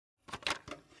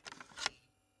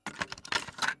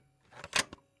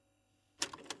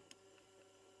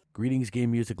Greetings,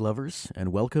 game music lovers,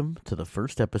 and welcome to the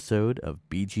first episode of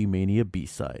BGMania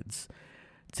B-Sides.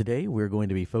 Today, we're going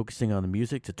to be focusing on the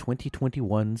music to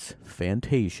 2021's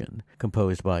Fantasian,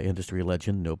 composed by industry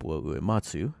legend Nobuo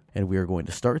Uematsu, and we are going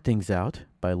to start things out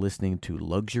by listening to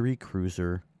Luxury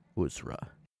Cruiser Uzra.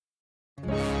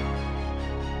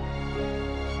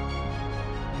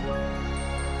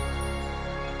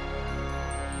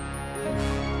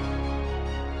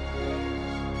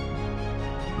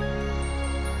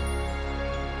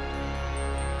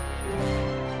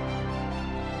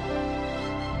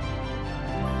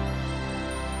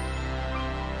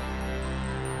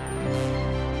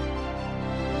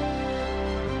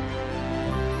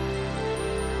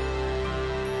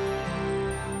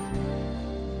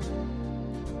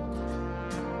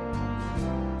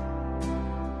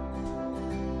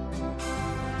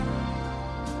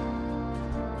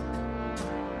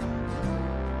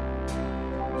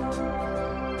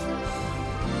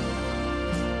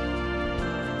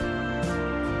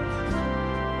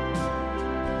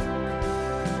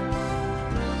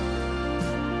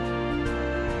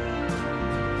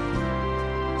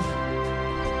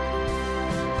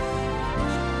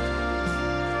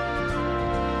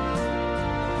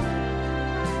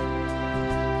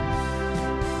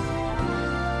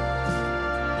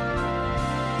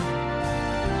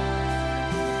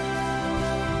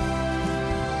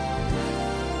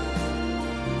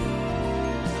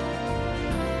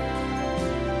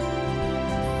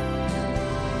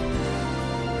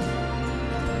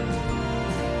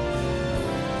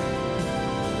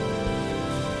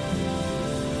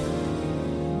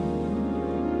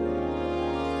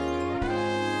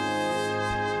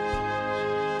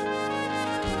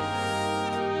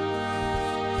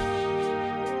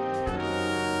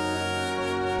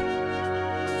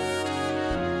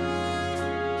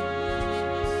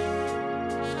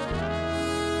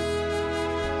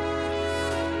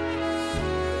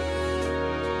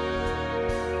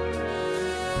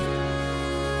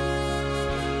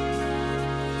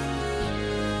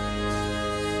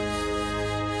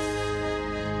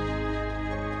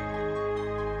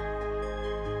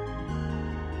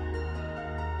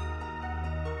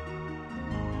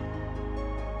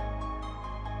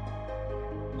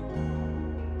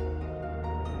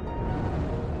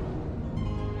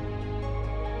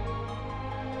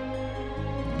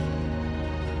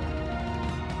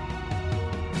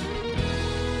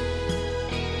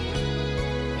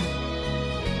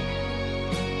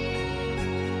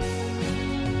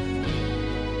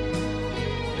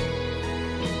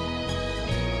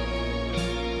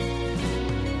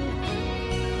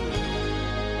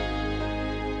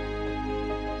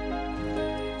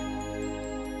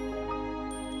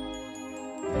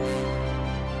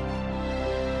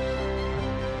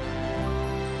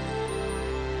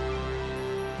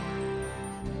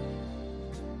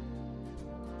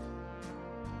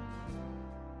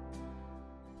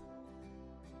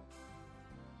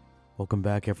 Welcome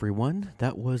back, everyone.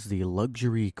 That was the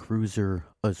Luxury Cruiser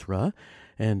Uzra.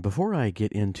 And before I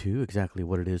get into exactly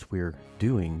what it is we're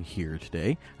doing here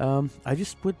today, I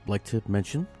just would like to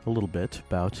mention a little bit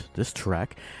about this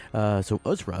track. So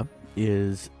Uzra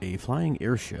is a flying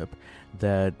airship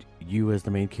that you as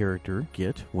the main character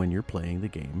get when you're playing the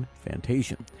game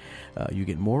Fantasian. You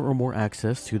get more and more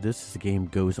access to this as the game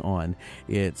goes on.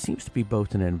 It seems to be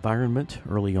both an environment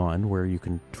early on where you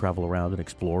can travel around and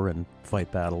explore and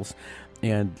fight battles,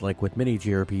 and like with many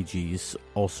JRPGs,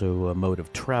 also a mode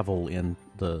of travel in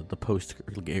the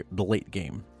late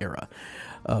game era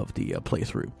of the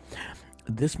playthrough.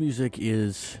 This music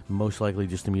is most likely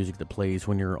just the music that plays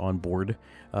when you're on board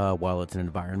while it's an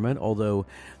environment, although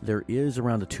there is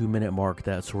around the 2-minute mark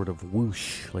that sort of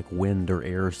whoosh, like wind or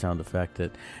air sound effect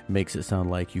that makes it sound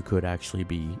like you could actually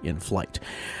be in flight.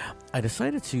 I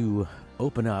decided to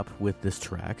open up with this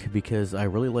track because I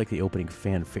really like the opening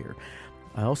fanfare.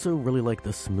 I also really like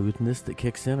the smoothness that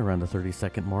kicks in around the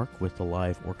 30-second mark with the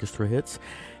live orchestra hits.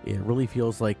 It really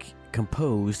feels like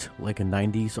composed like a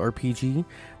 90s RPG,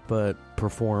 but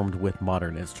performed with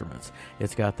modern instruments.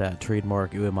 It's got that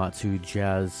trademark Uematsu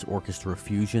jazz orchestra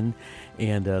fusion,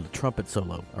 and the trumpet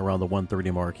solo around the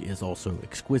 1:30 mark is also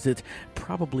exquisite,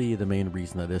 probably the main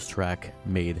reason that this track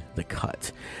made the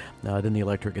cut. Then the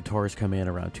electric guitars come in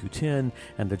around 2:10,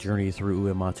 and the journey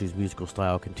through Uematsu's musical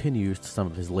style continues to some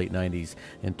of his late 90s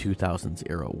and 2000s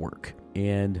era work.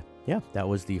 And yeah, that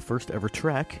was the first ever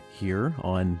track here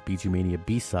on BGMania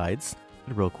B-Sides.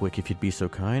 Real quick, if you'd be so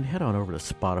kind, head on over to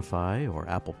Spotify or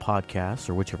Apple Podcasts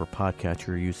or whichever podcast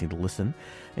you're using to listen,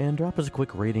 and drop us a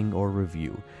quick rating or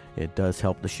review. It does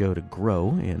help the show to grow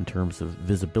in terms of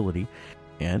visibility.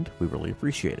 and we really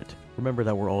appreciate it. Remember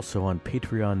that we're also on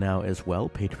Patreon now as well,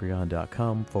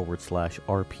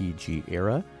 patreon.com/RPG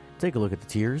era. Take a look at the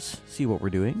tiers, see what we're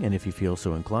doing, and if you feel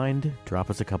so inclined, drop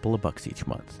us a couple of bucks each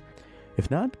month.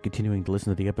 If not, continuing to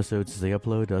listen to the episodes as they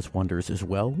upload does wonders as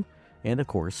well. And of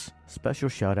course, special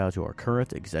shout out to our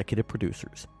current executive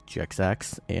producers,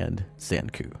 Jexax and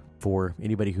Zanku. For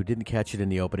anybody who didn't catch it in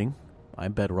the opening,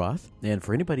 I'm Bedroth, and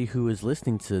for anybody who is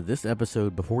listening to this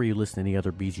episode before you listen to any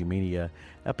other BGMania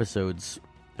episodes,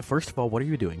 first of all, what are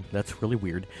you doing? That's really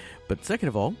weird. But second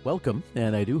of all, welcome,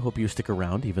 and I do hope you stick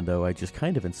around, even though I just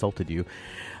kind of insulted you.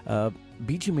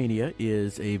 BGMania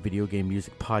is a video game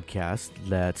music podcast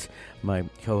that my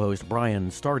co-host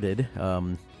Brian started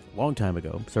long time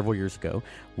ago, several years ago,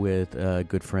 with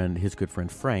his good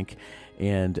friend Frank.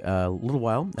 And a little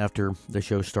while after the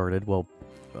show started,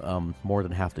 more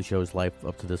than half the show's life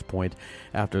up to this point,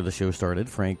 after the show started,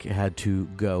 Frank had to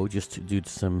go just due to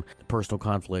some personal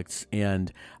conflicts,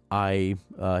 and I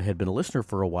had been a listener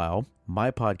for a while. My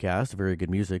podcast, Very Good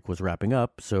Music, was wrapping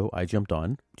up, so I jumped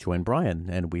on, joined Brian,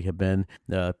 and we have been,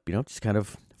 just kind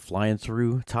of flying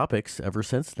through topics ever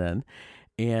since then.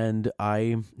 And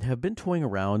I have been toying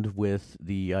around with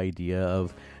the idea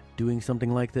of doing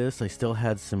something like this. I still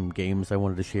had some games I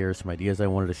wanted to share, some ideas I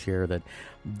wanted to share that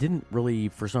didn't really,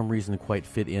 for some reason, quite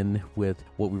fit in with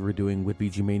what we were doing with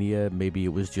BGMania. Maybe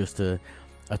it was just a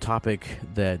topic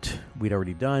that we'd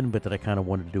already done, but that I kind of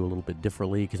wanted to do a little bit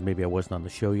differently because maybe I wasn't on the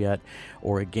show yet,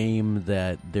 or a game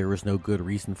that there was no good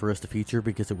reason for us to feature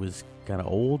because it was kind of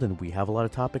old and we have a lot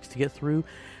of topics to get through,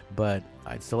 but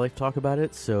I'd still like to talk about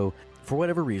it. So for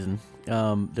whatever reason,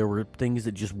 there were things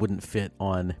that just wouldn't fit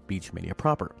on BGMania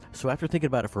proper. So after thinking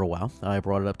about it for a while, I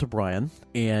brought it up to Brian,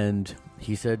 and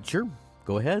he said, sure,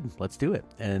 go ahead, let's do it.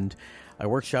 And I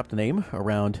workshopped the name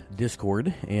around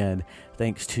Discord, and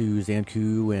thanks to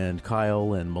Zanku and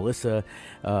Kyle and Melissa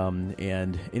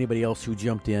and anybody else who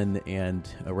jumped in and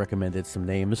recommended some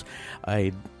names,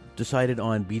 I decided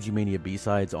on BGMania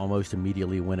B-Sides almost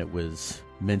immediately when it was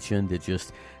mentioned. It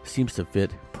just seems to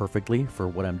fit perfectly for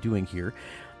what I'm doing here.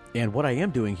 And what I am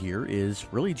doing here is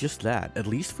really just that. At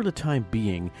least for the time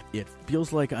being, it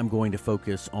feels like I'm going to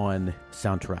focus on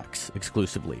soundtracks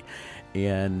exclusively.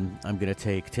 And I'm going to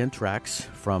take 10 tracks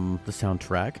from the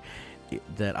soundtrack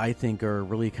that I think are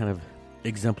really kind of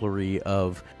exemplary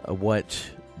of what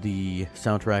the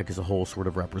soundtrack as a whole sort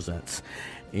of represents.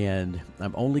 And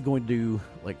I'm only going to do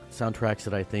soundtracks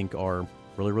that I think are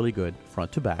really, really good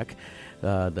front to back.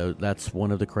 That's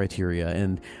one of the criteria.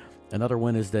 And another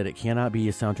one is that it cannot be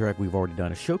a soundtrack we've already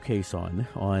done a showcase on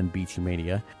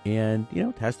BGMania. And,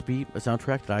 it has to be a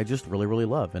soundtrack that I just really, really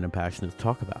love and am passionate to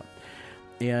talk about.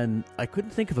 And I couldn't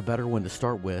think of a better one to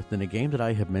start with than a game that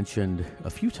I have mentioned a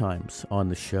few times on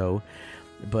the show,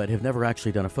 but have never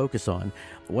actually done a focus on.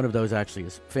 One of those actually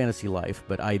is Fantasy Life,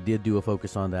 but I did do a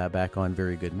focus on that back on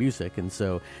Very Good Music. And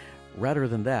so rather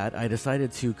than that, I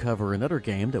decided to cover another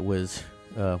game that was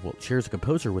shares a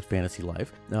composer with Fantasy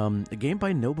Life, a game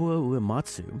by Nobuo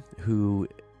Uematsu, who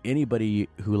anybody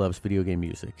who loves video game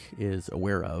music is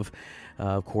aware of.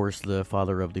 Of course, the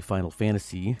father of the Final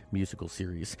Fantasy musical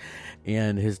series,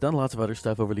 and has done lots of other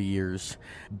stuff over the years,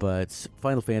 but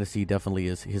Final Fantasy definitely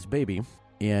is his baby.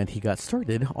 And he got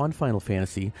started on Final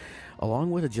Fantasy along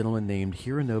with a gentleman named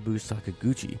Hironobu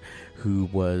Sakaguchi, who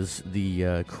was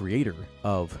the creator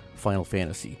of Final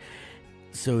Fantasy.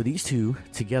 So these two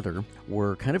together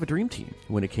were kind of a dream team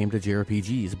when it came to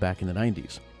JRPGs back in the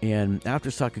 90s. And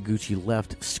after Sakaguchi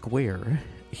left Square,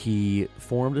 he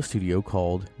formed a studio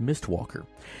called Mistwalker.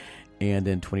 And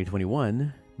in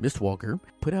 2021, Mistwalker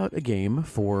put out a game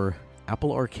for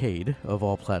Apple Arcade, of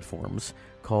all platforms,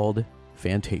 called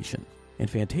Fantasian. And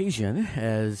Fantasian,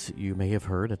 as you may have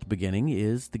heard at the beginning,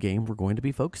 is the game we're going to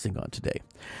be focusing on today.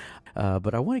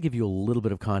 But I want to give you a little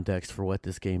bit of context for what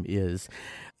this game is.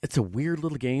 It's a weird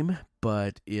little game,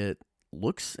 but it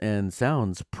looks and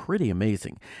sounds pretty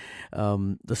amazing.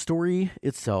 The story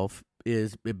itself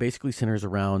it basically centers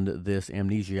around this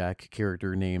amnesiac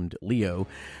character named Leo,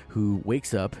 who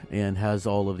wakes up and has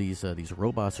all of these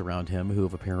robots around him who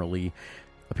have apparently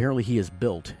he is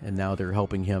built, and now they're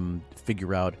helping him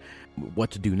figure out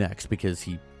what to do next because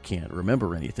he can't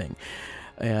remember anything.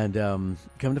 And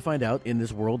come to find out, in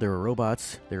this world, there are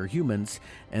robots, there are humans,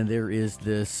 and there is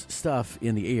this stuff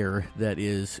in the air that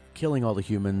is killing all the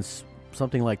humans,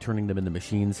 something like turning them into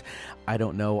machines. I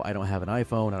don't know. I don't have an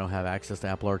iPhone. I don't have access to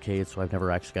Apple Arcade, so I've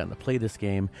never actually gotten to play this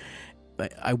game.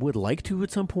 I would like to at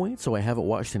some point, so I haven't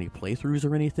watched any playthroughs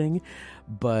or anything,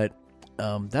 but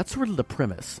that's sort of the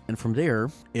premise. And from there,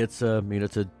 it's a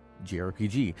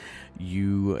JRPG.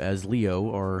 You, as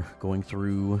Leo, are going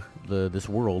through this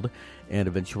world and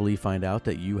eventually find out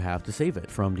that you have to save it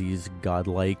from these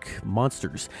godlike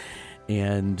monsters.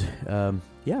 And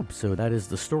so that is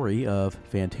the story of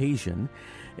Fantasian.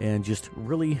 And just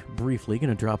really briefly, going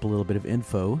to drop a little bit of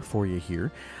info for you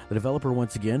here. The developer,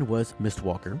 once again, was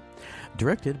Mistwalker,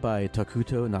 directed by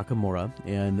Takuto Nakamura,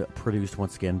 and produced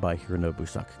once again by Hironobu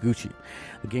Sakaguchi.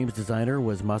 The game's designer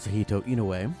was Masahito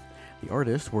Inoue. The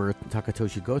artists were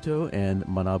Takatoshi Goto and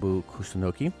Manabu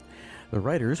Kusunoki. The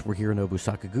writers were Hironobu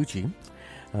Sakaguchi,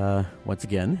 once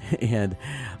again, and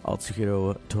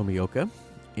Atsuhiro Tomioka.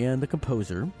 And the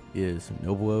composer is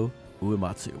Nobuo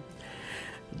Uematsu.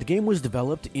 The game was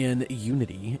developed in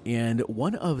Unity, and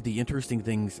one of the interesting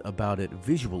things about it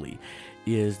visually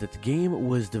is that the game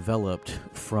was developed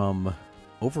from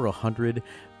over 100,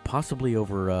 possibly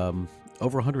over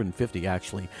 150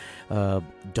 actually,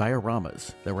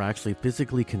 dioramas that were actually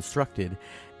physically constructed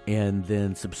and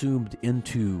then subsumed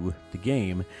into the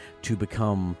game to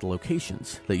become the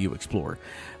locations that you explore,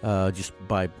 just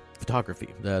by photography.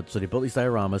 So they built these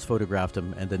dioramas, photographed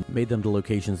them, and then made them the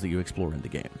locations that you explore in the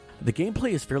game. The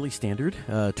gameplay is fairly standard,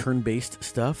 turn-based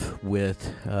stuff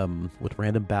with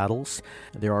random battles.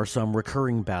 There are some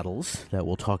recurring battles that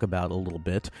we'll talk about a little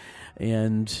bit,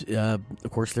 and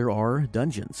of course there are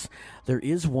dungeons. There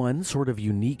is one sort of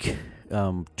unique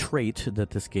trait that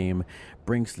this game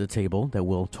brings to the table that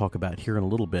we'll talk about here in a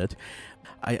little bit.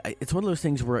 It's one of those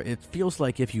things where it feels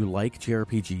like if you like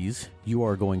JRPGs, you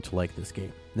are going to like this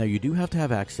game. Now, you do have to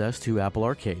have access to Apple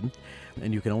Arcade,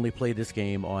 and you can only play this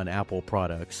game on Apple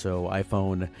products, so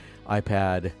iPhone,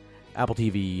 iPad, Apple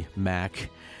TV, Mac,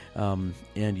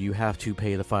 and you have to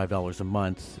pay the $5 a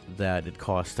month that it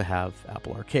costs to have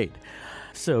Apple Arcade.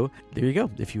 So, there you go.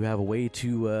 If you have a way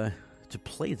to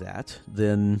play that,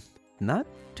 then not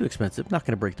too expensive, not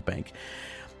going to break the bank.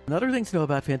 Another thing to know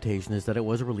about Fantasian is that it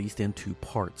was released in 2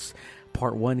 parts.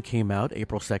 Part 1 came out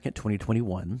April 2nd,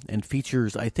 2021, and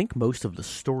features, I think, most of the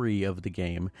story of the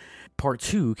game. Part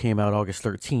 2 came out August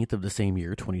 13th of the same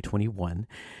year, 2021,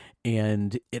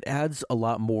 and it adds a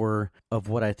lot more of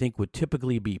what I think would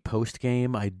typically be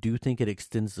post-game. I do think it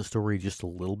extends the story just a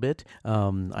little bit.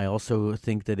 I also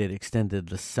think that it extended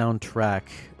the soundtrack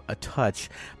a touch,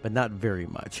 but not very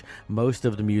much. Most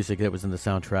of the music that was in the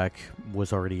soundtrack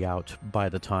was already out by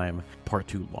the time Part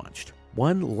 2 launched.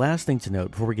 One last thing to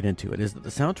note before we get into it is that the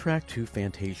soundtrack to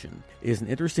Fantasian is an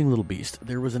interesting little beast.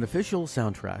 There was an official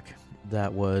soundtrack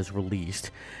that was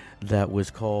released that was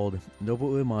called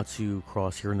Nobuo Uematsu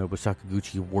x Hironobu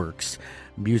Sakaguchi Works,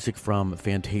 Music from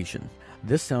Fantasian.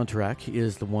 This soundtrack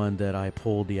is the one that I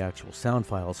pulled the actual sound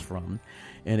files from,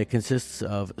 and it consists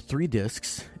of 3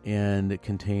 discs, and it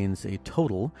contains a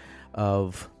total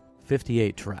of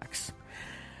 58 tracks.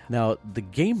 Now, the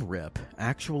game rip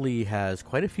actually has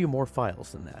quite a few more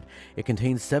files than that. It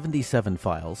contains 77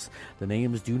 files. The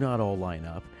names do not all line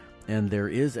up, and there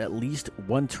is at least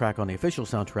one track on the official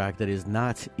soundtrack that is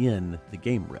not in the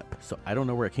game rip. So I don't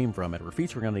know where it came from, and we're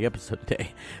featuring on the episode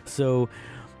today.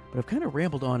 But I've kind of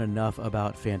rambled on enough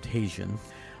about Fantasian.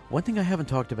 One thing I haven't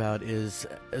talked about is,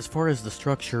 as far as the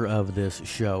structure of this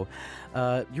show,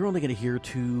 you're only going to hear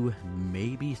 2,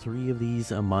 maybe 3 of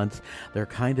these a month. They're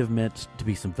kind of meant to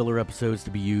be some filler episodes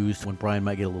to be used when Brian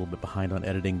might get a little bit behind on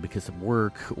editing because of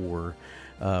work or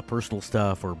personal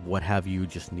stuff or what have you,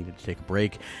 just needed to take a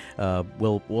break.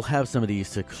 We'll have some of these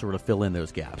to sort of fill in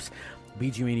those gaps.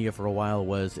 BGMania for a while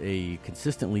was a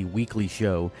consistently weekly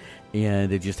show,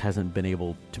 and it just hasn't been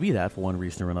able to be that for one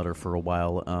reason or another for a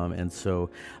while, and so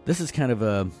this is kind of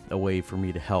a way for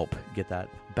me to help get that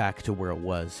back to where it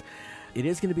was. It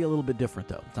is going to be a little bit different,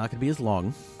 though. It's not going to be as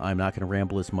long. I'm not going to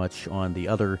ramble as much on the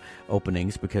other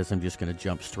openings because I'm just going to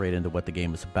jump straight into what the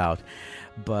game is about,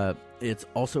 but it's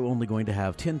also only going to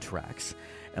have 10 tracks.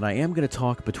 And I am going to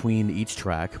talk between each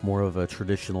track, more of a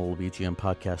traditional VGM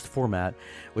podcast format,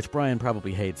 which Brian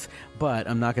probably hates, but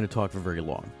I'm not going to talk for very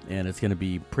long. And it's going to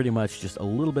be pretty much just a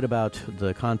little bit about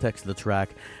the context of the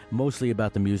track, mostly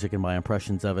about the music and my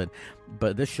impressions of it.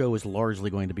 But this show is largely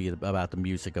going to be about the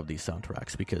music of these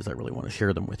soundtracks because I really want to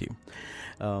share them with you.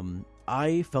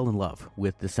 I fell in love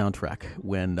with the soundtrack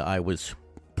when I was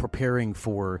preparing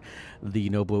for the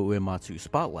Nobuo Uematsu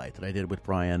Spotlight that I did with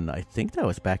Brian. I think that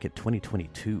was back at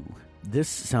 2022.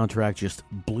 This soundtrack just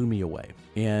blew me away,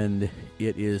 and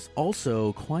it is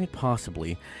also quite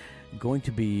possibly going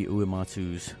to be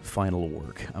Uematsu's final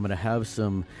work. I'm going to have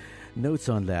some notes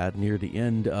on that near the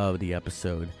end of the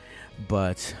episode,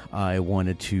 but I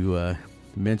wanted to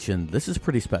mention this is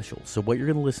pretty special. So what you're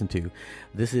going to listen to,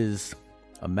 this is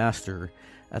a master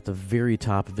at the very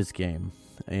top of his game.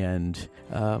 And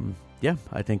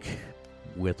I think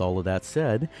with all of that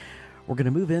said, we're going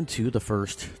to move into the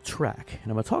first track,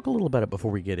 and I'm going to talk a little about it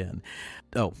before we get in.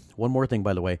 Oh, one more thing,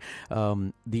 by the way.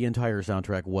 The entire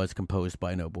soundtrack was composed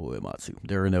by Nobuo Uematsu.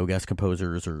 There are no guest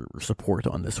composers or support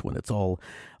on this one. It's all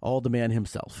the man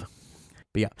himself.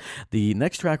 But yeah, the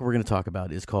next track we're going to talk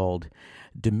about is called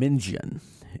Dimension,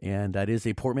 and that is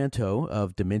a portmanteau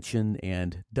of dimension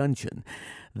and dungeon.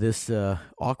 This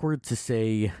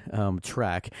awkward-to-say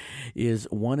track is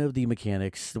one of the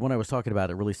mechanics, the one I was talking about,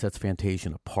 that really sets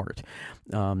Fantasian apart.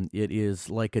 It is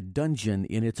like a dungeon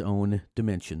in its own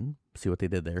dimension. See what they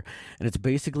did there? And it's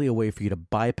basically a way for you to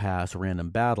bypass random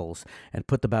battles and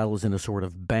put the battles in a sort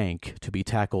of bank to be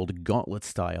tackled gauntlet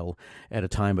style at a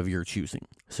time of your choosing.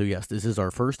 So yes, this is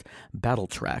our first battle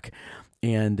track.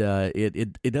 And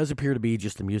it does appear to be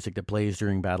just the music that plays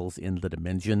during battles in the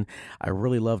dimension. I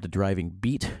really love the driving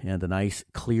beat and the nice,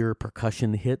 clear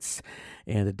percussion hits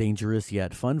and the dangerous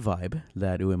yet fun vibe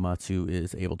that Uematsu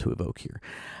is able to evoke here.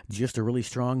 Just a really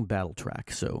strong battle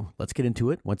track. So let's get into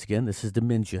it. Once again, this is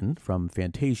Dimension from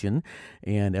Fantasian,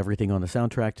 and everything on the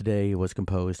soundtrack today was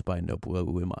composed by Nobuo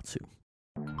Uematsu.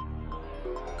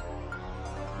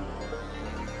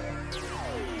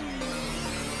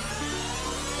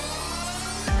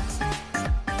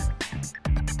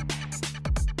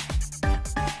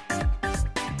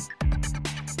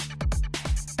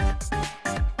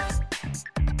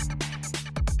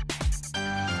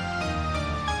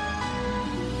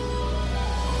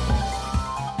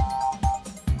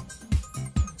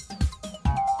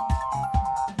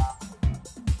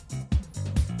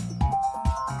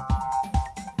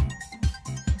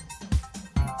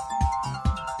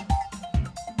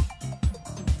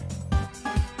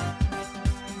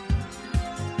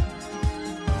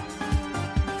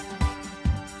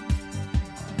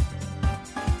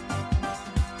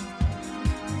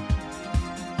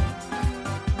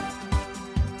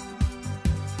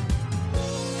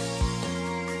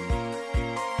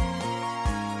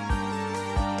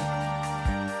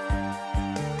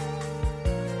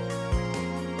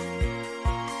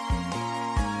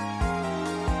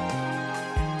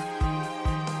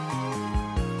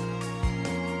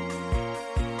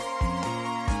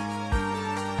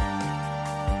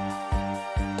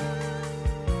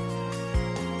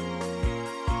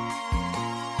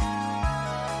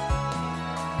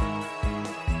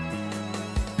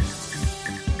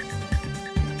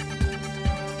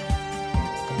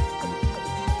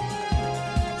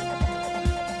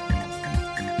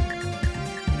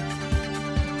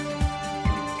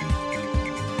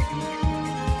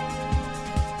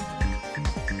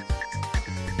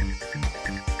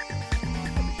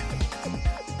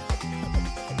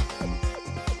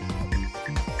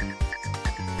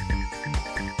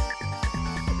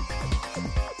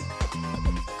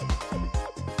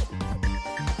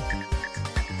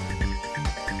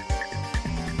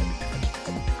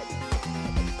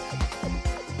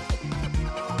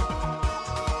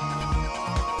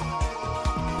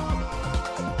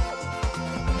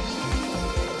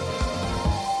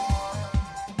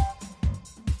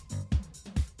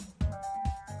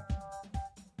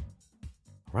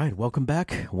 Right, welcome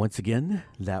back. Once again,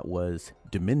 that was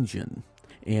Dimension.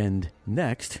 And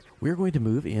next, we're going to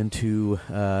move into...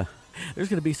 there's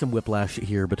going to be some whiplash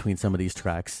here between some of these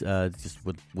tracks, just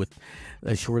with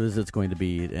as short as it's going to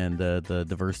be, and the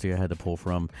diversity I had to pull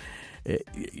from.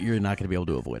 You're not going to be able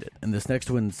to avoid it. And this next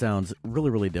one sounds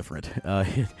really, really different.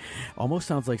 It almost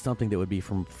sounds like something that would be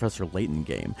from Professor Layton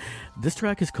game. This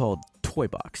track is called Toy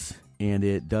Box, and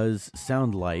it does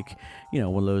sound like,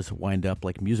 one of those wind up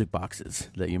like music boxes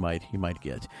that you might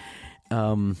get.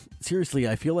 Seriously,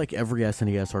 I feel like every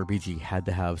SNES RPG had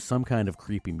to have some kind of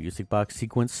creepy music box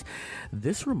sequence.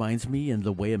 This reminds me, in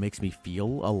the way it makes me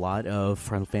feel, a lot of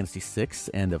Final Fantasy VI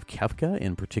and of Kefka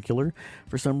in particular,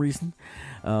 for some reason.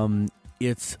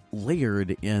 It's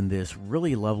layered in this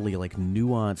really lovely, like,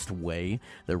 nuanced way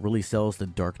that really sells the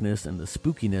darkness and the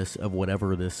spookiness of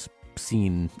whatever this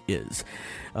scene is.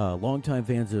 Longtime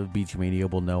fans of BGMania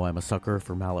will know I'm a sucker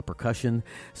for mallet percussion,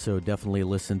 so definitely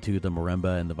listen to the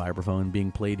marimba and the vibraphone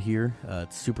being played here.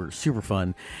 It's super, super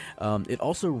fun. It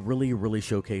also really, really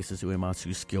showcases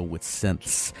Uematsu's skill with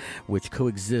synths, which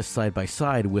coexist side by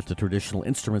side with the traditional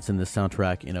instruments in this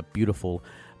soundtrack in a beautiful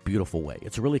way.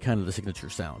 It's really kind of the signature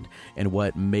sound, and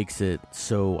what makes it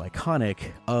so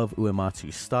iconic of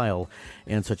Uematsu's style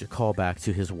and such a callback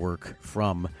to his work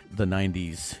from the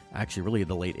 90s, actually really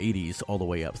the late 80s all the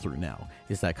way up through now,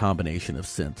 is that combination of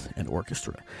synth and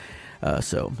orchestra.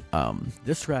 So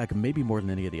this track, maybe more than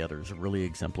any of the others, really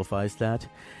exemplifies that.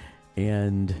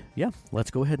 And yeah, let's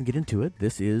go ahead and get into it.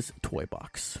 This is Toy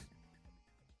Box.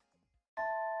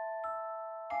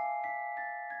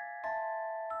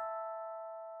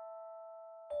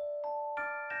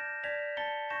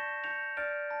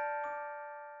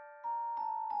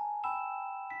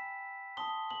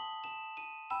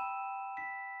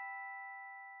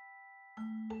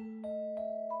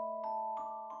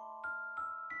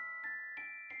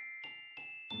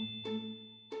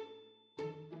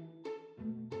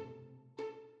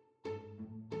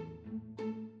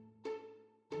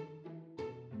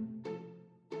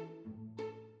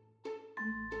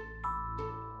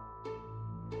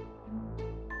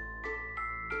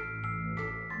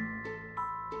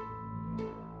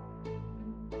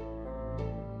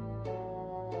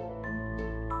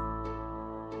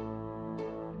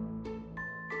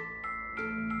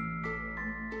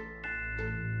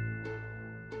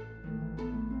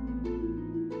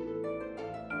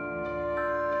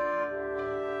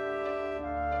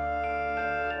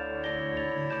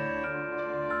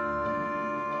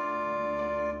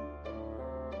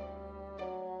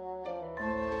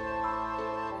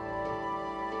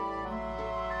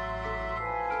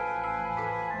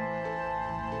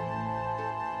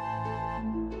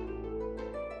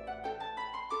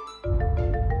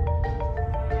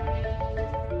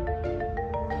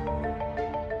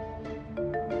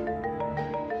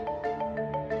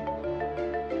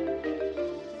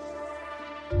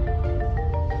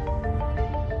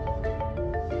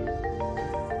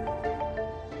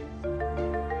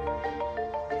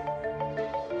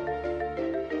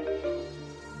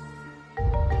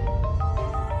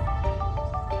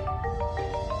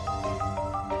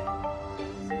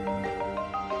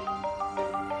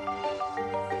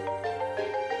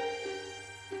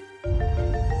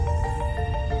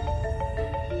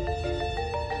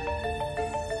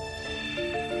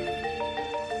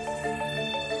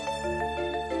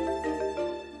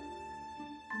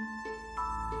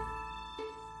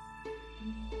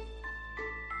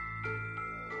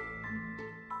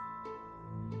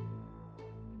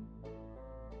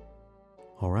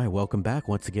 All right, welcome back.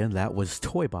 Once again, that was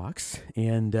Toy Box.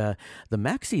 And the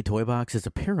Maxi Toy Box is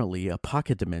apparently a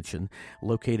pocket dimension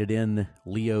located in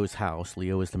Leo's house.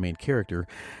 Leo is the main character,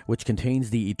 which contains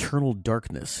the Eternal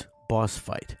Darkness boss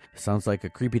fight. Sounds like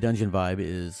a creepy dungeon vibe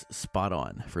is spot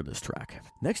on for this track.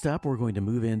 Next up, we're going to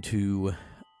move into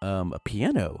a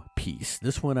piano piece.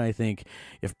 This one, I think,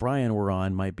 if Brian were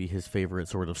on, might be his favorite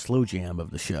sort of slow jam of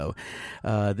the show.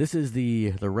 This is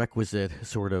the requisite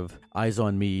sort of eyes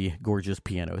on me, gorgeous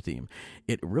piano theme.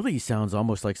 It really sounds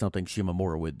almost like something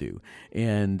Shimomura would do.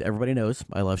 And everybody knows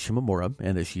I love Shimomura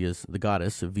and that she is the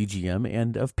goddess of VGM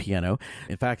and of piano.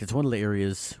 In fact, it's one of the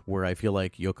areas where I feel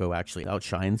like Yoko actually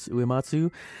outshines Uematsu.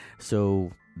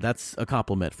 So that's a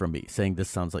compliment from me, saying this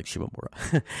sounds like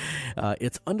Shimomura.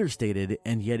 It's understated,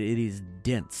 and yet it is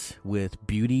dense with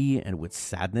beauty and with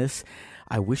sadness.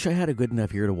 I wish I had a good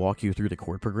enough ear to walk you through the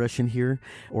chord progression here,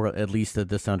 or at least that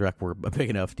the soundtrack were a big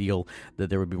enough deal that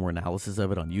there would be more analysis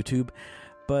of it on YouTube.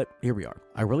 But here we are.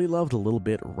 I really loved a little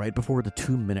bit right before the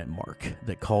 2-minute mark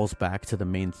that calls back to the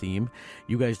main theme.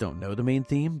 You guys don't know the main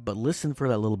theme, but listen for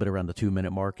that little bit around the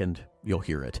 2-minute mark and you'll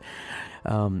hear it.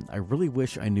 I really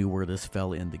wish I knew where this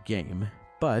fell in the game,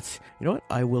 but you know what?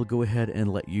 I will go ahead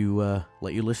and let you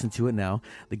listen to it now.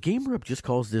 The game rep just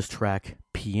calls this track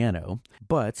Piano,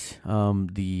 but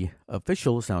the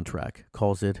official soundtrack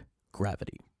calls it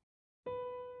Gravity.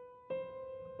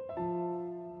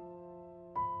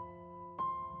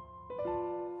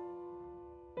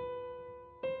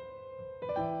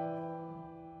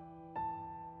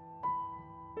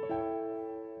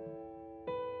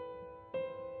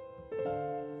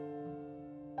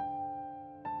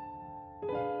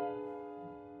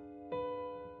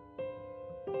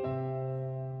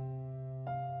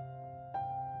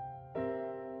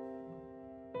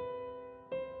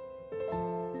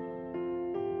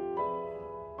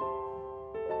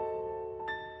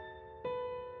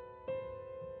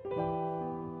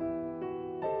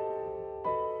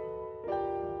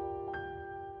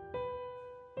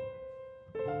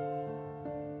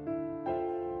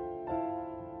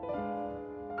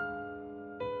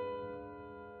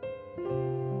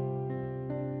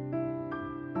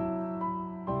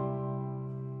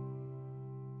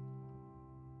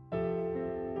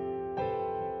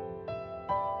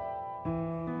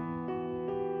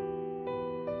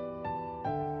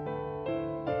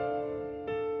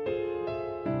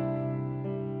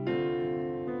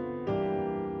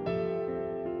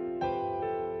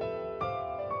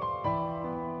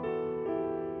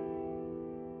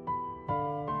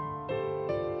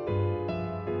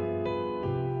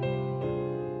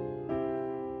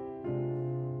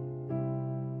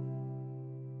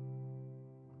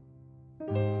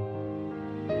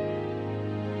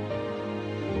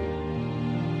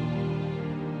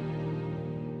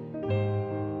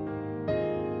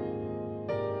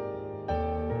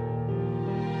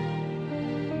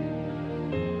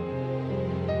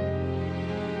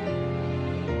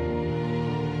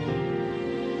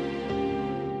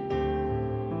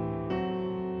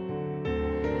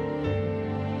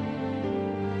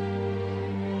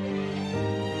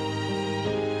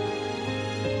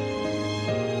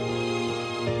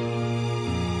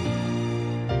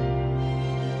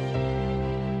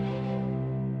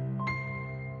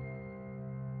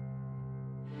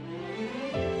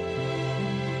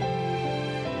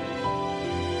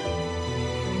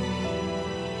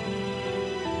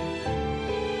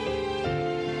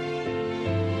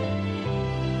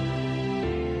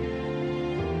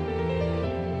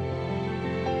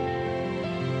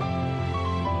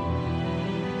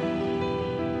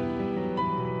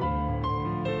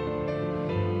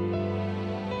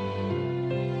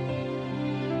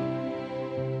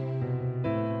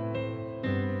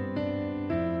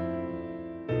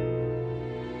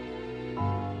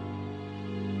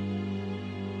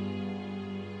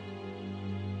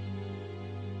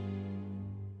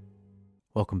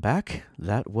 Welcome back.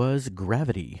 That was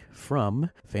Gravity from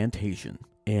Fantasian.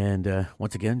 And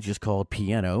once again, just called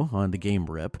Piano on the game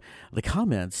rip. The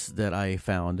comments that I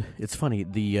found, it's funny,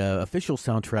 the official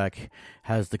soundtrack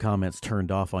has the comments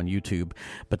turned off on YouTube,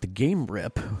 but the game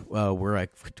rip, where I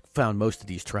found most of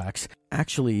these tracks,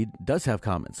 actually does have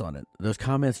comments on it. Those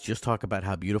comments just talk about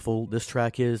how beautiful this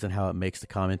track is and how it makes the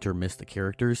commenter miss the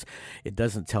characters. It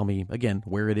doesn't tell me, again,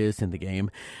 where it is in the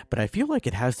game, but I feel like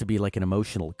it has to be like an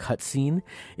emotional cutscene.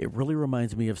 It really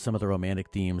reminds me of some of the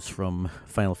romantic themes from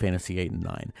Final Fantasy 8 and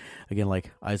 9. Again,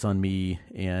 like Eyes on Me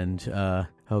and,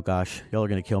 oh gosh, y'all are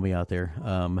going to kill me out there.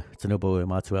 It's a Nobuo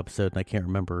Uematsu episode and I can't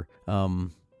remember.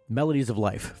 Melodies of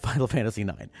Life, Final Fantasy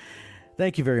 9.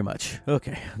 Thank you very much.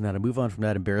 Okay, now to move on from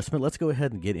that embarrassment, let's go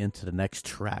ahead and get into the next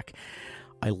track.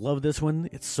 I love this one.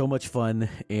 It's so much fun.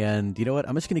 And you know what?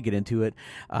 I'm just going to get into it.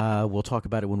 We'll talk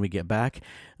about it when we get back.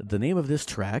 The name of this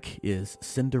track is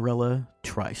Cinderella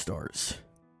Tri-Stars.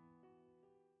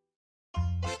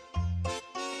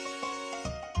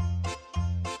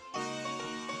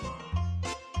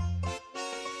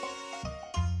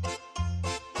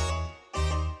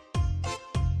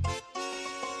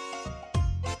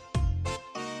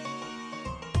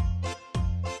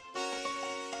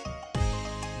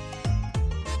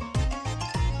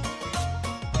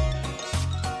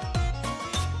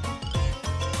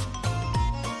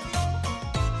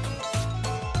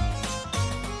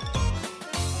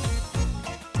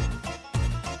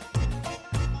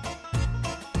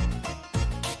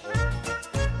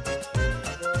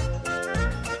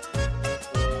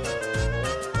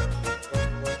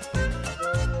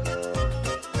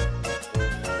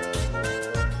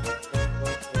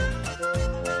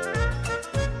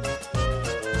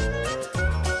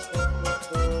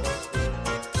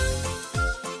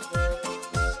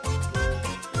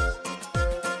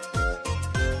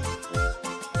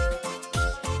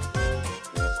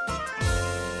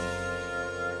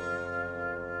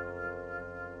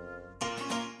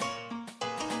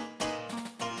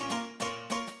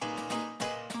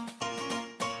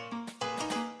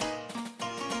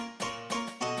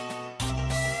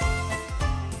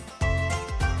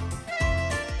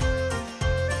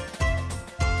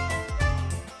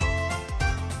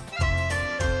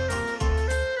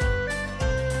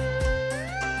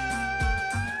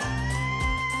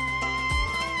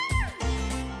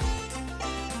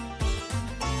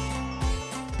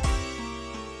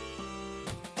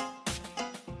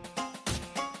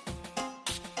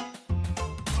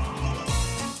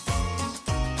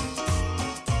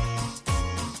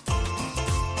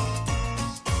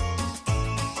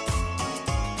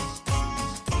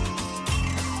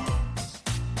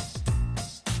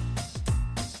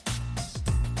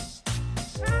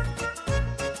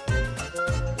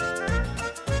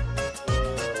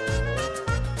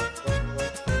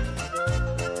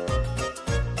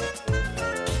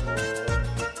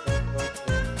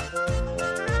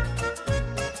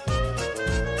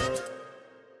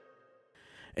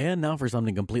 And now for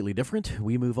something completely different,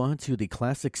 we move on to the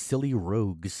classic Silly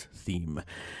Rogues theme.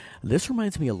 This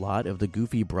reminds me a lot of the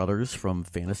Goofy Brothers from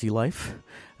Fantasy Life,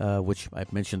 which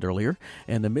I've mentioned earlier,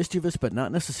 and the mischievous but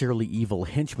not necessarily evil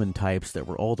henchman types that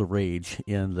were all the rage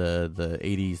in the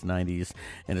 80s, 90s,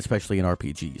 and especially in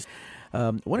RPGs.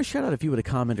 I want to shout out a few of the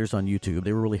commenters on YouTube.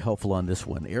 They were really helpful on this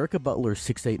one. Erica Butler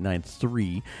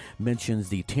 6893 mentions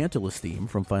the Tantalus theme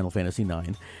from Final Fantasy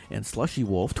IX, and Slushy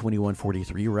Wolf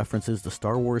 2143 references the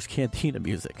Star Wars Cantina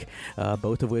music,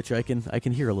 both of which I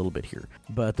can hear a little bit here.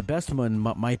 But the best one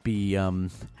might be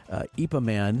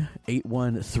Ipaman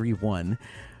 8131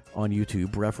 on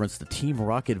YouTube reference the Team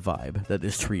Rocket vibe that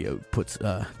this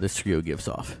trio gives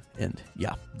off, and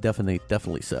yeah,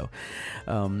 definitely so.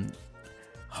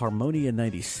 Harmonia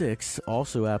 96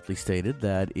 also aptly stated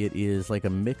that it is like a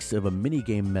mix of a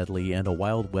minigame medley and a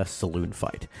Wild West saloon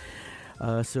fight.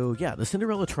 So yeah, the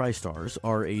Cinderella Tri-Stars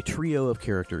are a trio of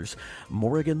characters: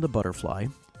 Morrigan the Butterfly,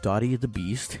 Dottie the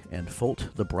Beast, and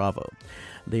Folt the Bravo.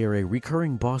 They are a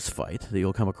recurring boss fight that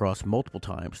you'll come across multiple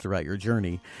times throughout your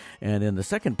journey, and in the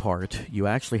second part, you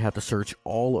actually have to search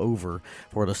all over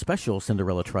for the special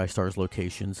Cinderella Tri-Stars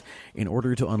locations in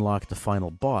order to unlock the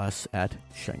final boss at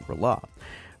Shangri-La,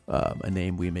 a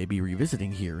name we may be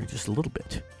revisiting here in just a little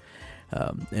bit.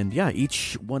 And yeah,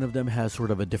 each one of them has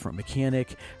sort of a different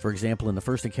mechanic. For example, in the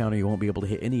first encounter, you won't be able to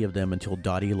hit any of them until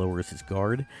Dottie lowers his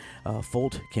guard.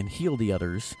 Folt can heal the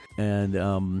others, and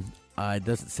it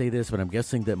doesn't say this, but I'm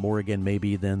guessing that Morrigan may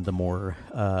be then the more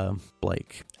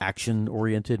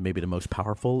action-oriented, maybe the most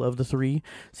powerful of the three.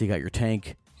 So you got your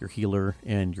tank, your healer,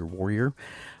 and your warrior.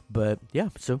 But yeah,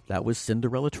 so that was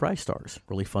Cinderella Tri-Stars.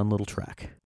 Really fun little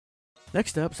track.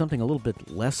 Next up, something a little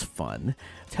bit less fun.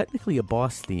 Technically a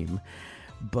boss theme,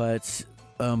 but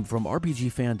from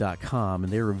RPGFan.com, in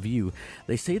their review,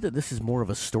 they say that this is more of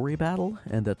a story battle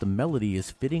and that the melody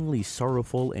is fittingly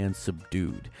sorrowful and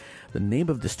subdued. The name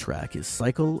of this track is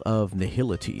Cycle of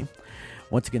Nihility.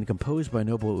 Once again composed by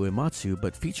Nobuo Uematsu,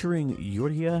 but featuring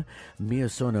Yuria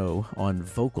Miyasono on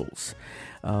vocals.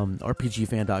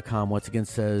 RPGFan.com once again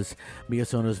says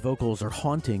Miyasono's vocals are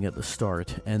haunting at the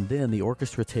start, and then the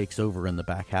orchestra takes over in the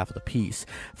back half of the piece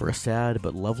for a sad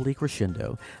but lovely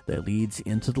crescendo that leads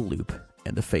into the loop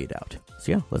and a fade out.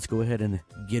 So yeah, let's go ahead and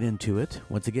get into it.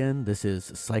 Once again, this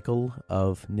is Cycle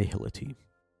of Nihility.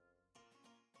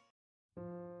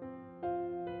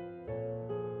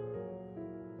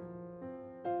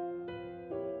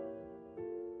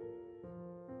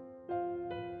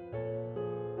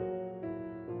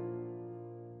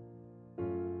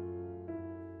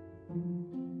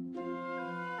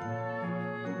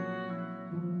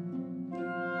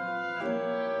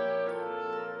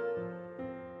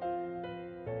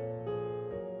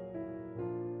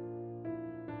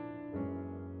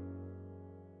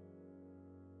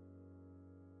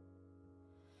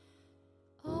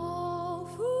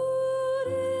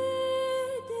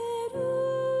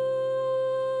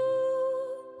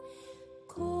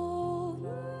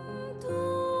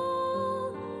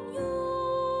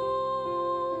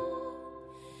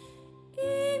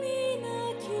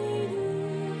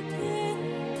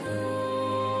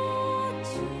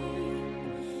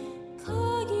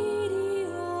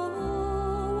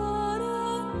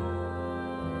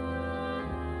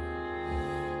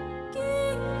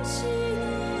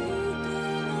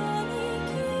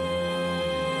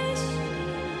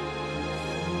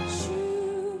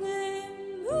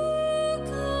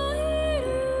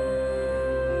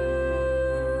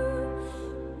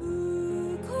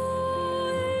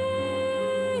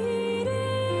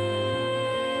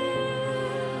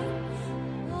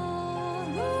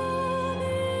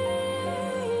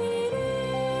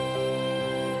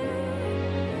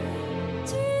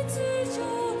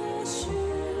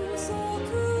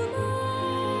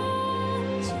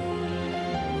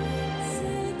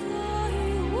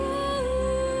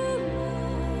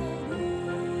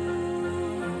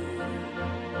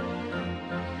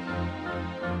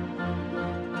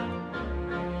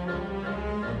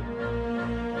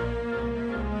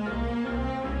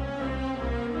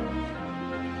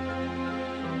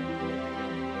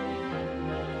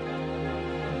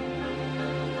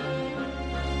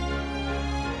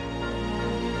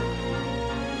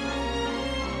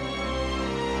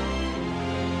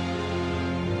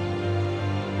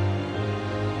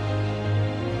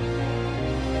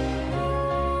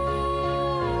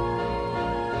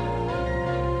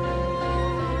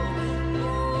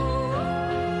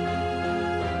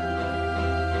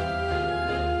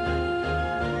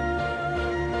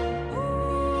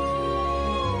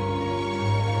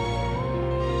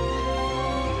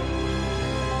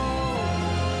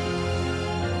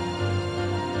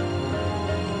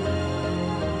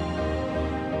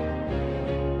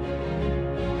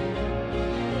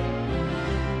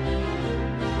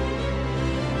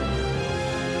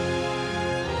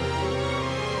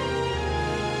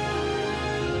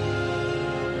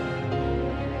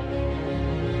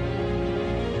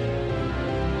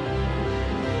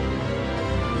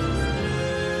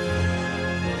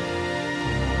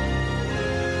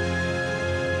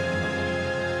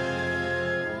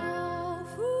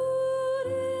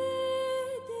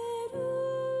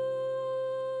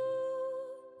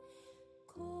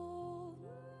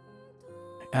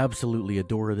 Absolutely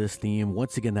adore this theme.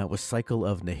 Once again, that was Cycle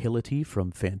of Nihility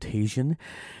from Fantasian.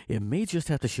 It may just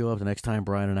have to show up the next time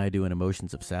Brian and I do an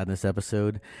Emotions of Sadness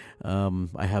episode.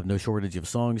 I have no shortage of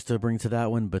songs to bring to that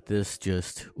one, but this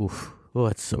just, oof. Oh,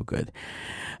 it's so good.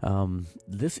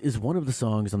 This is one of the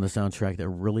songs on the soundtrack that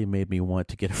really made me want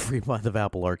to get a free month of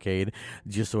Apple Arcade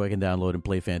just so I can download and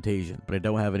play Fantasian. But I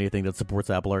don't have anything that supports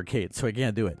Apple Arcade, so I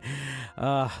can't do it.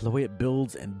 The way it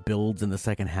builds and builds in the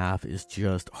second half is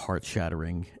just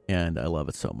heart-shattering, and I love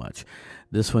it so much.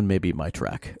 This one may be my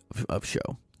track of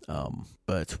show.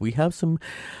 But we have some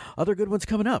other good ones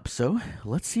coming up, so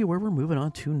let's see where we're moving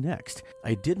on to next.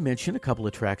 I did mention a couple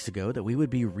of tracks ago that we would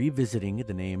be revisiting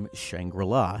the name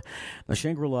Shangri-La. Now,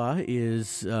 Shangri-La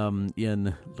is,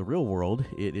 in the real world,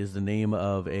 it is the name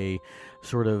of a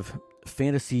sort of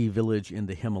fantasy village in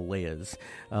the Himalayas.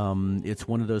 It's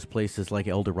one of those places like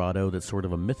El Dorado that's sort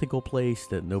of a mythical place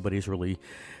that nobody's really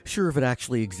sure if it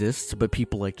actually exists, but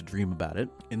people like to dream about it.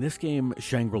 In this game,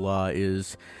 Shangri-La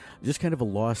is just kind of a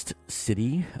lost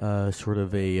city, it's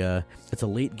a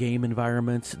late game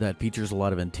environment that features a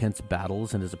lot of intense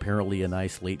battles and is apparently a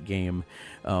nice late game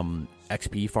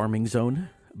XP farming zone.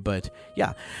 But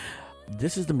yeah,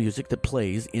 this is the music that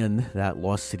plays in that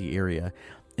lost city area.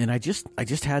 And I just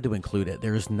had to include it.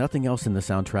 There is nothing else in the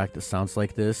soundtrack that sounds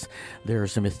like this. There are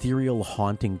some ethereal,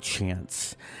 haunting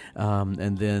chants,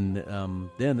 and then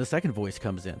the second voice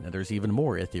comes in, and there's even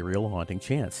more ethereal, haunting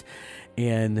chants,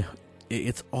 and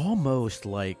it's almost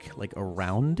like a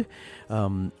round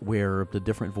where the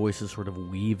different voices sort of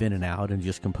weave in and out and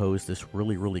just compose this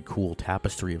really, really cool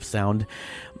tapestry of sound.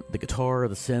 The guitar,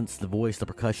 the synths, the voice, the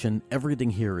percussion, everything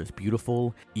here is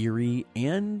beautiful, eerie,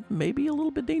 and maybe a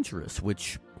little bit dangerous,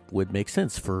 which would make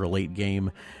sense for a late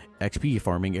game XP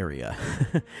farming area.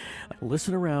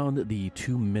 Listen around the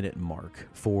 2-minute mark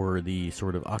for the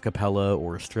sort of a cappella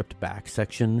or stripped back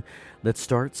section that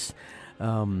starts.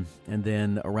 And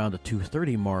then around the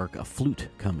 2:30 mark, a flute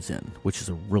comes in, which is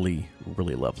a really,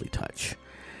 really lovely touch.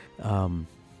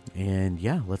 And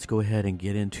yeah, let's go ahead and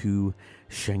get into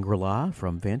Shangri-La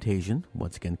from Fantasian,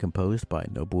 once again composed by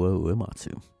Nobuo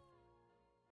Uematsu.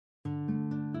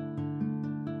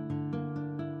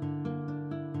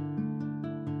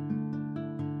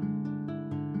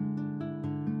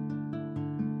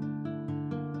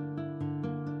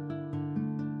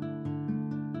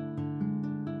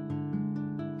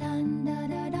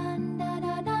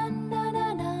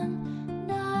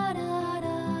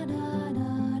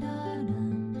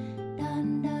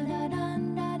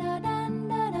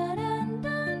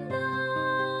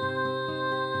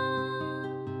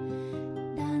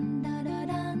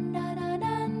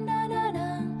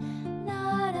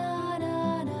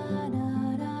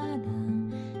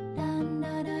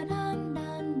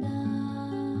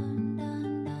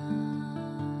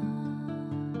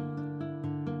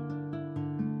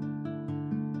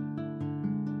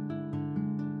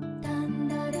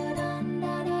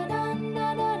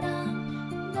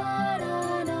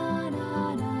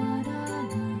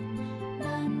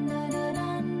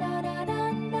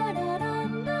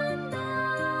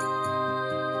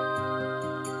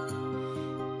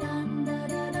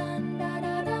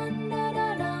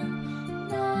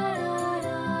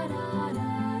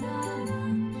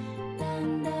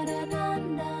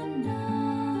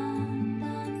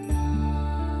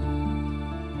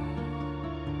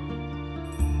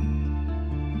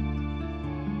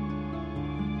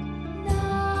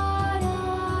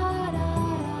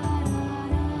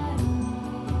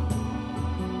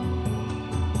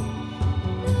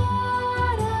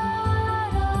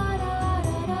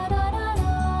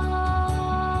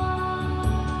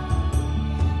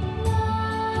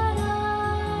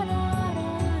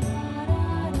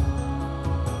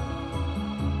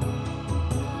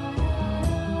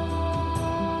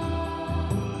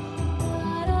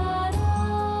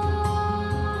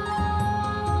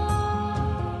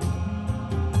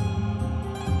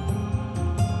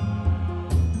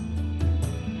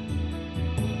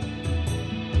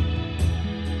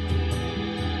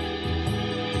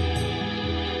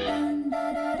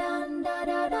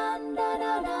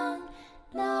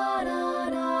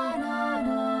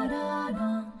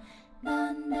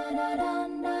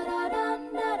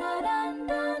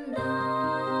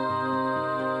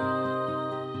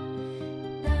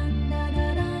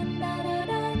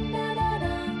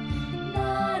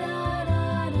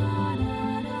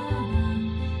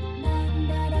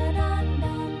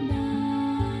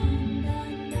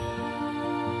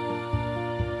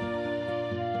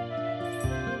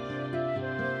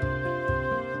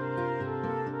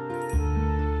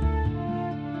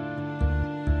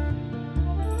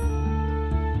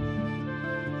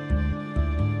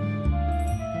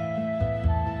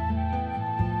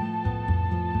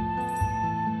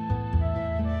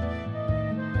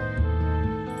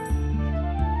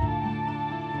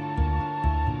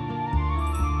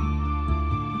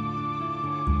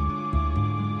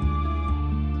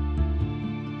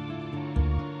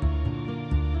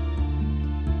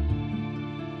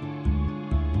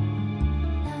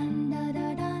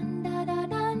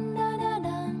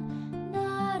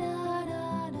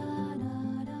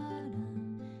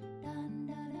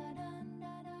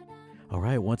 All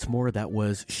right, once more, that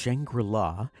was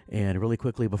Shangri-La. And really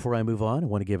quickly, before I move on, I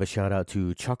want to give a shout out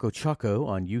to Choco Choco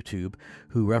on YouTube,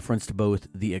 who referenced both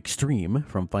The Extreme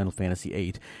from Final Fantasy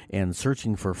VIII and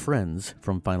Searching for Friends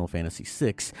from Final Fantasy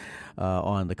VI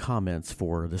on the comments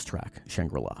for this track,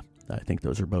 Shangri-La. I think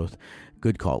those are both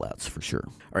good call-outs for sure.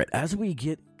 All right, as we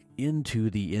get into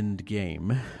the end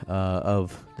game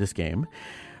of this game,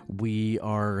 we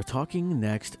are talking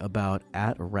next about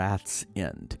At Rat's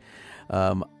End.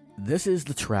 This is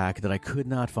the track that I could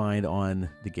not find on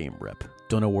the game rip.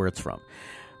 Don't know where it's from,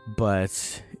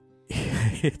 but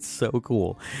it's so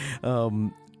cool.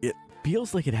 It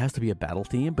feels like it has to be a battle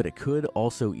theme, but it could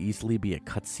also easily be a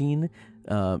cutscene.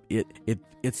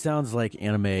 It sounds like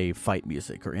anime fight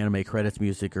music or anime credits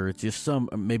music, or it's just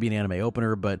maybe an anime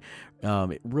opener, but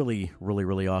really, really,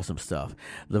 really awesome stuff.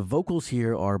 The vocals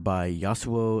here are by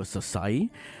Yasuo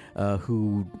Sasai,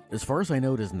 who, as far as I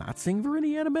know, does not sing for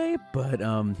any anime, but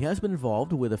he has been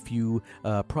involved with a few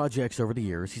projects over the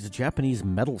years. He's a Japanese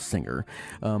metal singer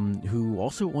who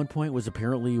also at one point was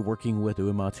apparently working with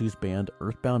Uematsu's band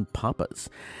Earthbound Pampas.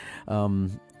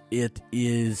 It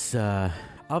is...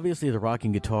 Obviously, the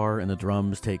rocking guitar and the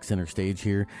drums take center stage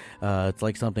here. It's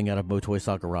like something out of Motoi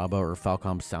Sakuraba or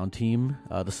Falcom's sound team.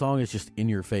 The song is just in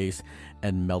your face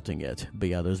and melting it. But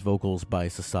yeah, those vocals by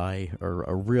Sasai are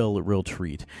a real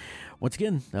treat. Once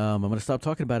again, I'm going to stop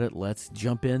talking about it. Let's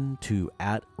jump into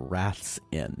At Rat's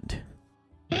End.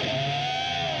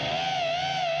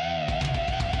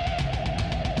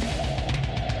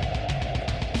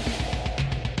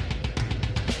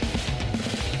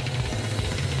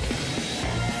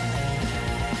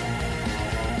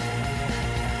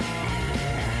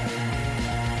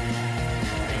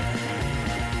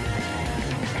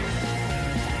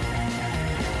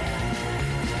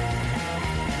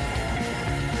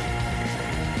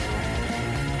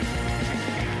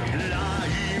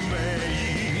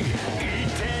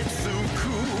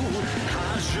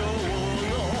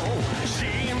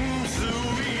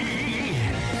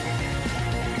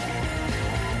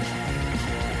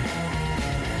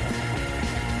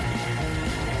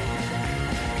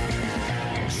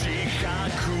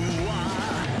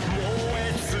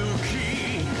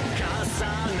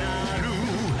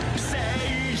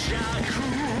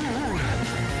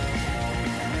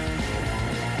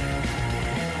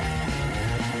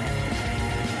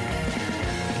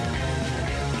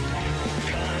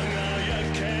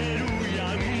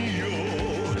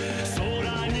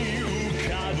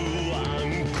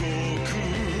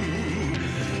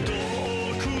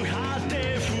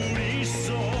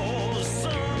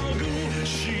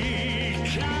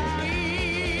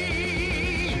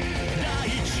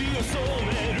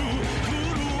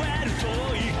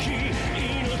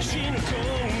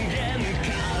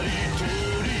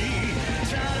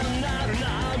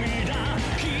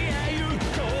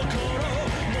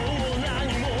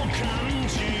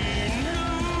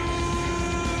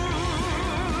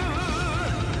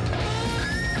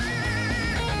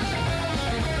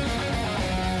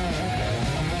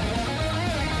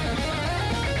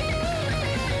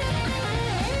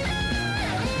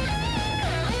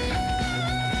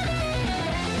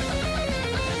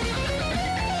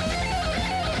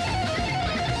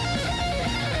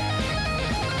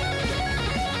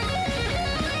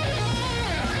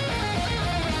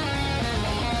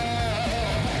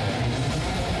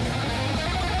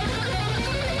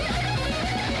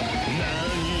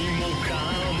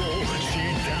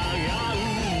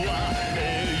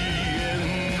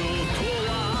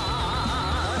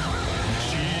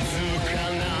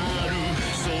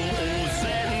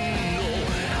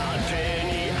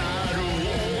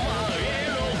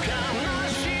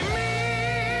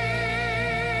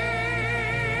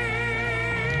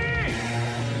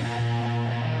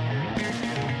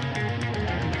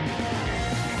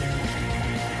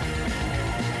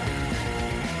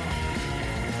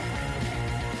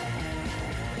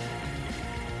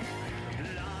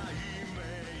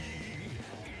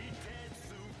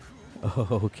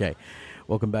 Okay,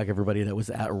 welcome back, everybody. That was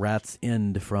At Rat's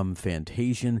End from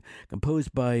Fantasian,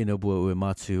 composed by Nobuo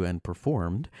Uematsu and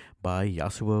performed by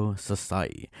Yasuo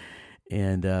Sasai.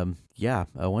 And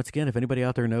once again, if anybody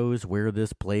out there knows where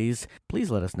this plays, please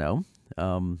let us know,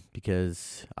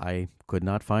 because I could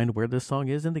not find where this song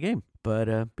is in the game. But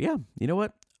you know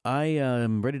what? I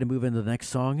am ready to move into the next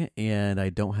song, and I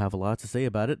don't have a lot to say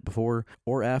about it before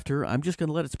or after. I'm just going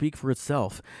to let it speak for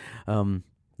itself.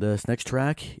 This next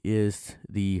track is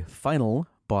the final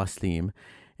boss theme,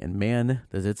 and man,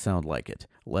 does it sound like it.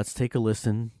 Let's take a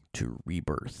listen to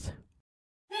Rebirth.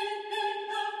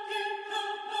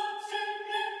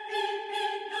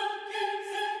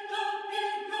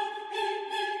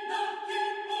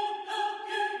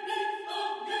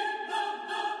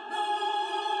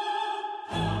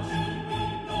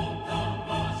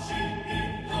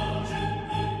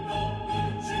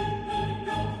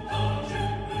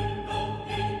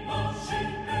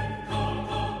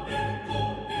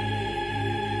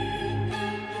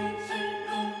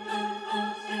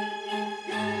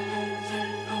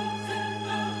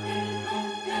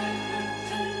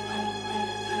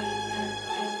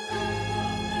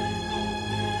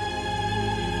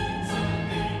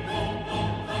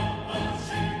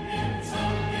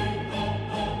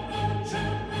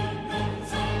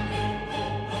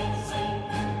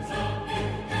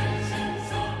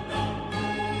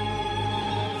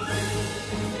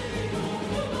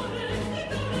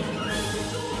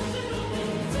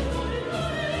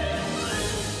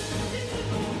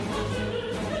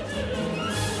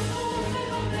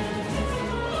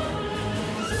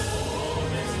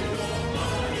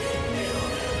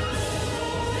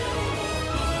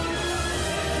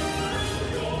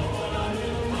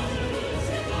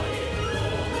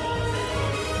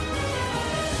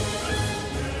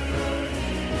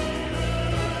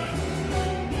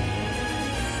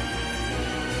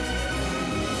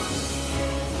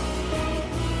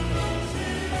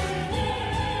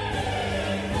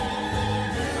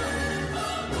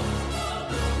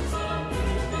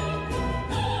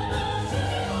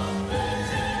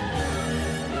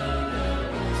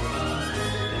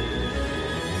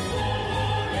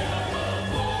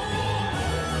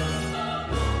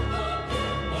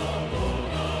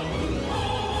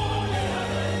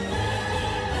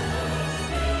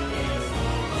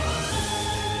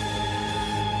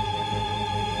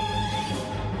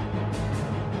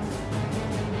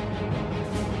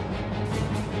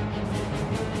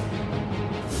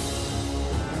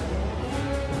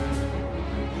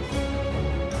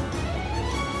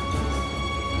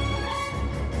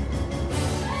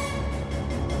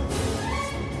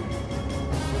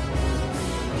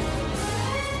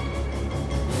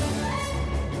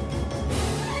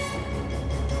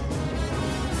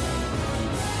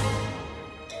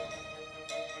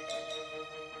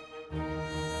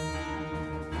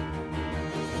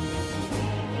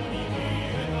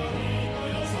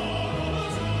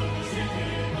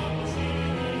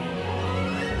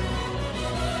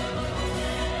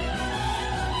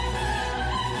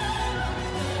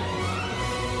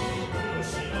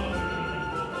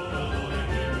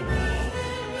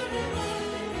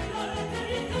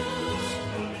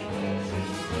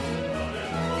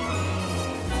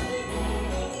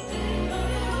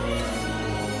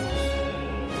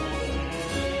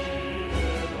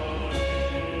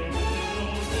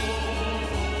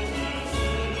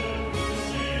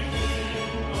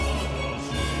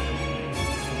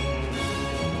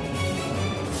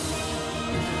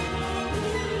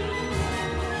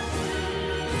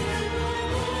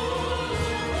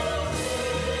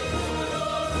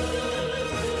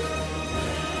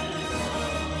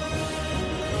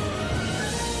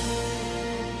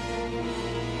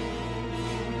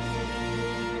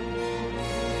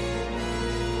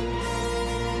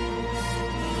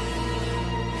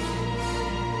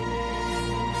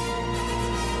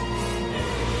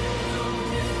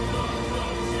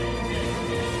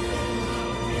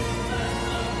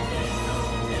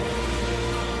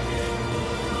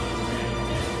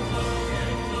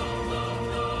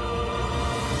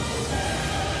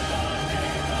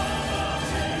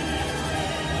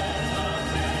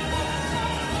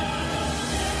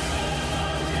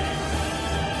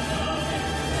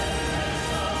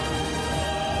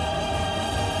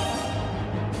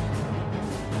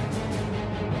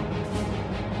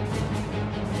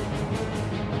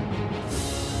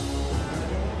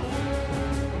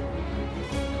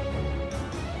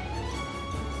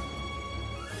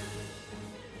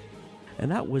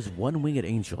 and that was One Winged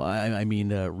Angel. I mean,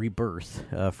 Rebirth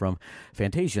from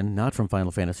Fantasian, not from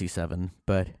Final Fantasy VII,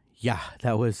 but yeah,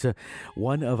 that was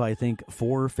one of, I think,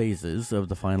 4 phases of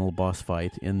the final boss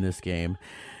fight in this game,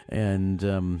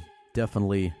 and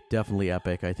definitely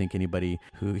epic. I think anybody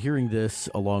who hearing this,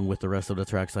 along with the rest of the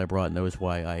tracks I brought, knows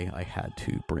why I had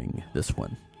to bring this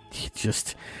one.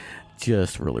 Just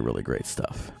really, really great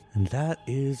stuff. And that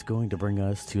is going to bring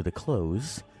us to the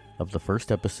close of the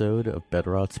first episode of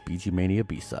Bedrott's BGMania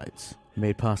B-Sides,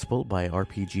 made possible by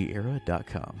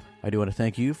RPGera.com. I do want to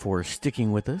thank you for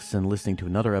sticking with us and listening to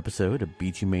another episode of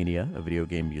BGMania, a video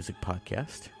game music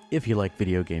podcast. If you like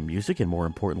video game music, and more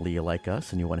importantly, you like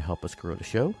us and you want to help us grow the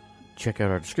show, check out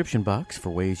our description box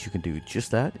for ways you can do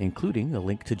just that, including a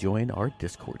link to join our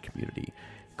Discord community.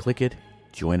 Click it,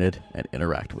 join it, and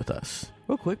interact with us.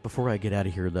 Real quick, before I get out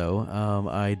of here, though,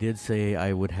 I did say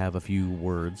I would have a few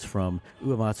words from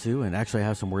Uematsu, and actually I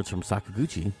have some words from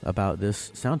Sakaguchi about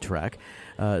this soundtrack.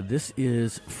 This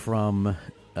is from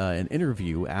an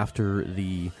interview after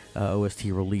the OST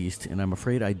released, and I'm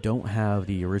afraid I don't have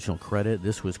the original credit.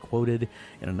 This was quoted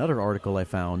in another article I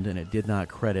found, and it did not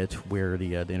credit where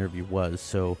the interview was,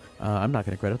 so I'm not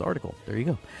going to credit the article. There you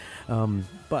go.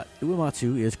 But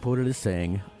Uematsu is quoted as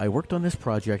saying, "I worked on this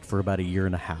project for about a year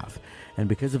and a half, and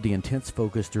because of the intense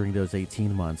focus during those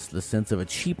 18 months, the sense of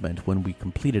achievement when we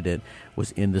completed it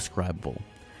was indescribable."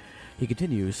 He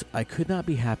continues, "I could not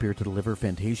be happier to deliver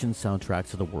Fantasian's soundtrack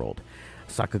to the world.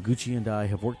 Sakaguchi and I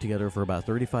have worked together for about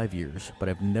 35 years, but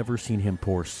I've never seen him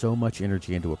pour so much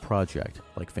energy into a project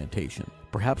like Fantasian.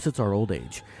 Perhaps it's our old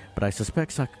age, but I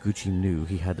suspect Sakaguchi knew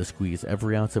he had to squeeze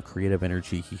every ounce of creative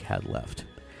energy he had left.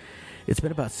 It's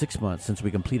been about 6 months since we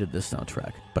completed this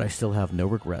soundtrack, but I still have no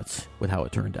regrets with how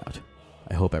it turned out.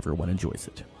 I hope everyone enjoys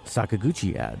it."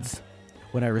 Sakaguchi adds,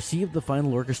 "When I received the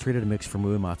final orchestrated mix from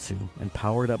Uematsu and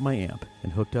powered up my amp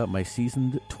and hooked up my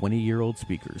seasoned 20-year-old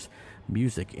speakers,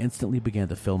 music instantly began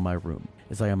to fill my room.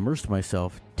 As I immersed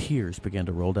myself, tears began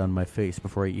to roll down my face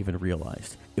before I even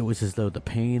realized. It was as though the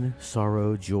pain,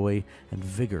 sorrow, joy, and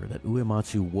vigor that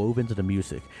Uematsu wove into the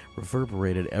music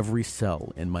reverberated every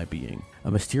cell in my being.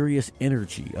 A mysterious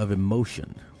energy of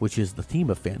emotion, which is the theme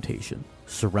of Fantasian,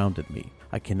 surrounded me.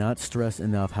 I cannot stress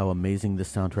enough how amazing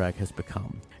this soundtrack has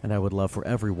become, and I would love for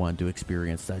everyone to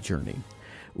experience that journey.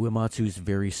 Uematsu's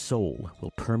very soul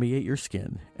will permeate your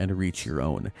skin and reach your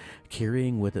own,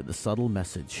 carrying with it the subtle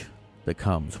message that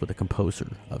comes with a composer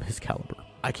of his caliber."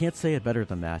 I can't say it better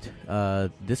than that.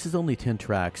 This is only 10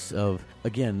 tracks of,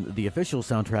 again, the official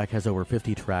soundtrack has over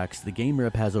 50 tracks, the game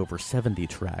rip has over 70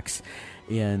 tracks,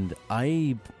 and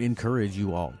I encourage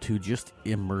you all to just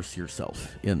immerse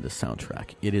yourself in this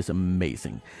soundtrack. It is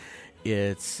amazing.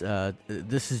 This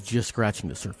is just scratching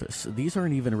the surface. These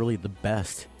aren't even really the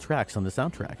best tracks on the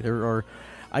soundtrack.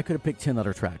 I could have picked 10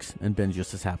 other tracks and been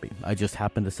just as happy. I just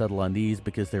happened to settle on these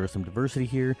because there was some diversity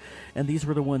here, and these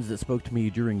were the ones that spoke to me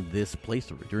during this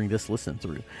playthrough, during this listen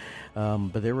through.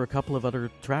 But there were a couple of other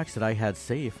tracks that I had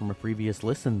saved from a previous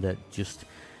listen that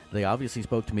they obviously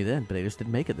spoke to me then, but they just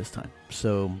didn't make it this time.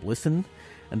 So listen,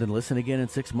 and then listen again in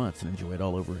 6 months and enjoy it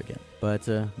all over again. But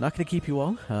not going to keep you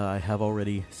all. I have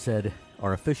already said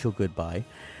our official goodbye.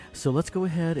 So let's go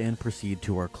ahead and proceed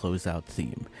to our closeout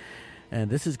theme. And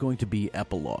this is going to be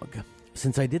Epilogue.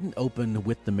 Since I didn't open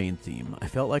with the main theme, I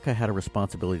felt like I had a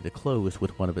responsibility to close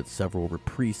with one of its several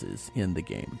reprises in the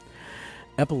game.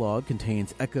 Epilogue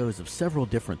contains echoes of several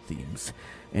different themes,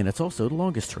 and it's also the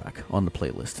longest track on the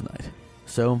playlist tonight.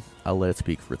 So I'll let it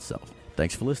speak for itself.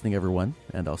 Thanks for listening, everyone,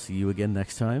 and I'll see you again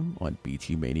next time on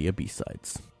BGMania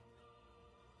B-Sides.